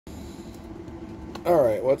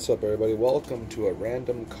Alright, what's up everybody? Welcome to a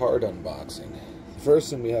random card unboxing. The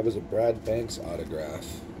first thing we have is a Brad Banks autograph.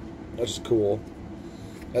 That's cool.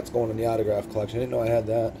 That's going in the autograph collection. I didn't know I had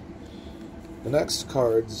that. The next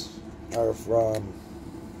cards are from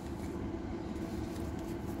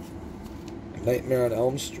Nightmare on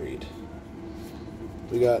Elm Street.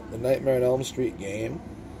 We got the Nightmare on Elm Street game.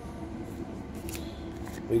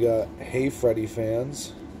 We got Hey Freddy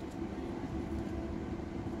fans.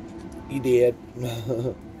 He did.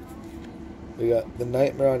 We got the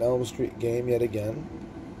Nightmare on Elm Street game yet again.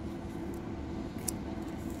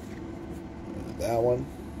 That one.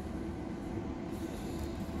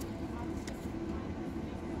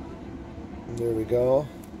 And there we go.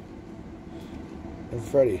 And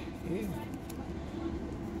Freddy. Yeah.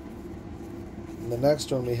 And the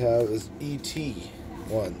next one we have is E.T.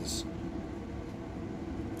 ones.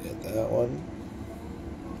 Get that one.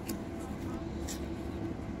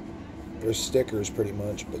 They're stickers pretty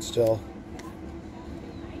much, but still.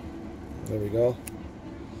 There we go.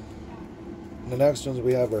 And the next ones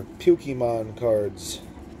we have are Pokemon cards.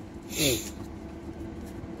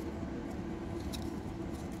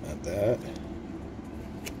 Not that.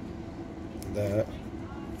 That.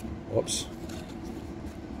 Whoops.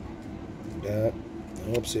 That.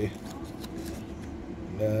 Whoopsie.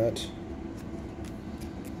 That.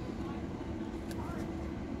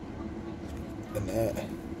 And that.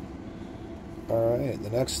 Alright, the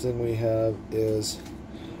next thing we have is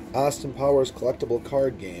Austin Powers collectible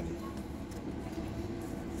card game.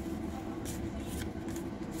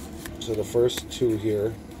 So the first two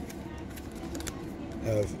here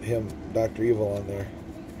have him, Dr. Evil, on there.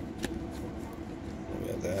 We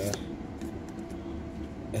got that.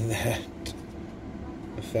 And that.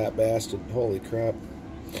 A fat bastard. Holy crap.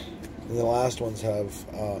 And the last ones have,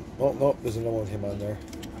 oh, nope, there's another one with him on there.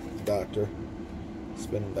 Doctor.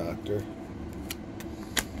 Spin Doctor.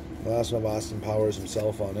 The last one of Austin Powers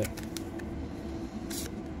himself on it.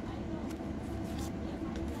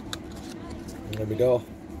 And there we go.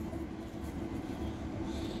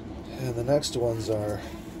 And the next ones are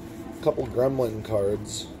a couple Gremlin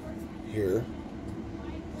cards here.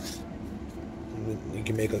 And you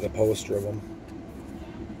can make like a poster of them.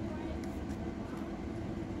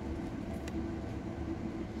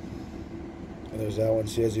 And there's that one.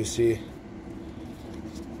 See, as you see,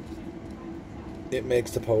 it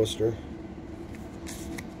makes the poster,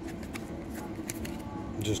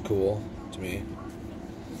 which is cool to me.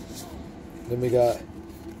 Then we got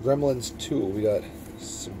Gremlins 2. We got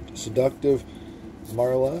Seductive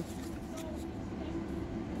Marla,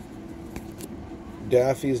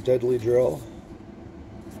 Daffy's Deadly Drill,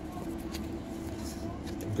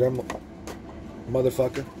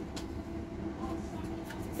 Motherfucker,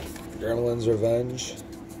 Gremlin's Revenge,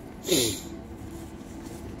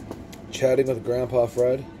 Chatting with Grandpa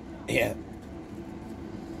Fred. Yeah.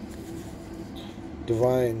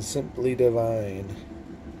 Divine, Simply Divine.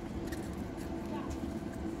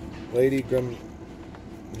 Lady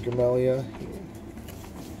Grimelia.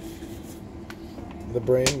 The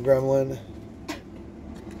Brain Gremlin.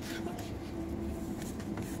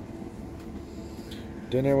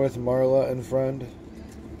 Dinner with Marla and Friend.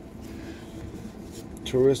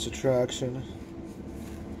 Tourist Attraction.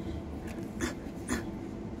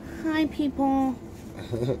 Hi, people.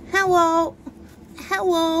 Hello.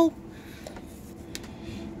 Hello.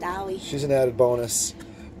 Dolly. She's an added bonus.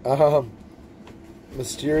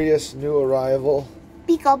 Mysterious New Arrival.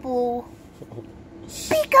 Peekaboo.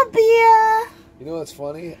 Peekaboo. You know what's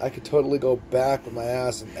funny? I could totally go back with my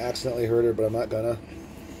ass and accidentally hurt her, but I'm not gonna.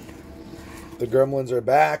 The Gremlins are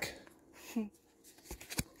back.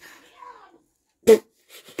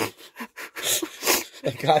 I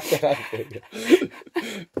got that video.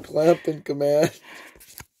 Clamp and Command.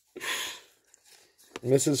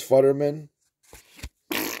 Mrs. Futterman.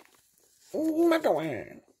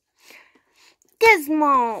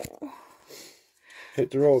 Gizmo. Hit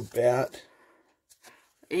the road, Bat.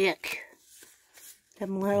 Yuck.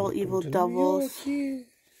 Them little evil devils.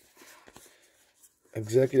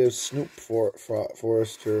 Executive Snoop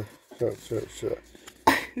Forrester.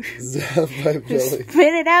 Zapped by Billy.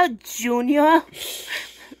 Spit it out, Junior.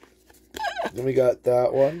 Then we got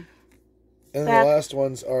that one. And the last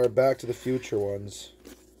ones are Back to the Future ones.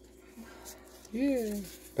 Yeah.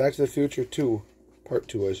 Back to the Future 2. Part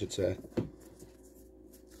 2, I should say.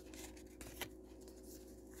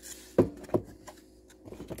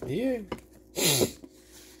 Yeah.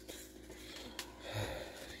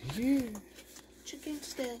 Yeah. Chicken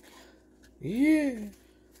stick. Yeah.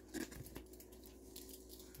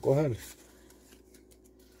 Go ahead.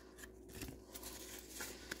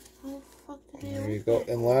 Oh, fuck that. There you go.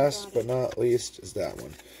 And last but not least is that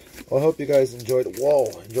one. Well, I hope you guys enjoyed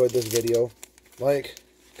this video. Like,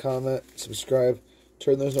 comment, subscribe,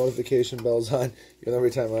 turn those notification bells on. You'll know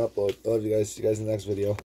every time I upload. I love you guys. See you guys in the next video.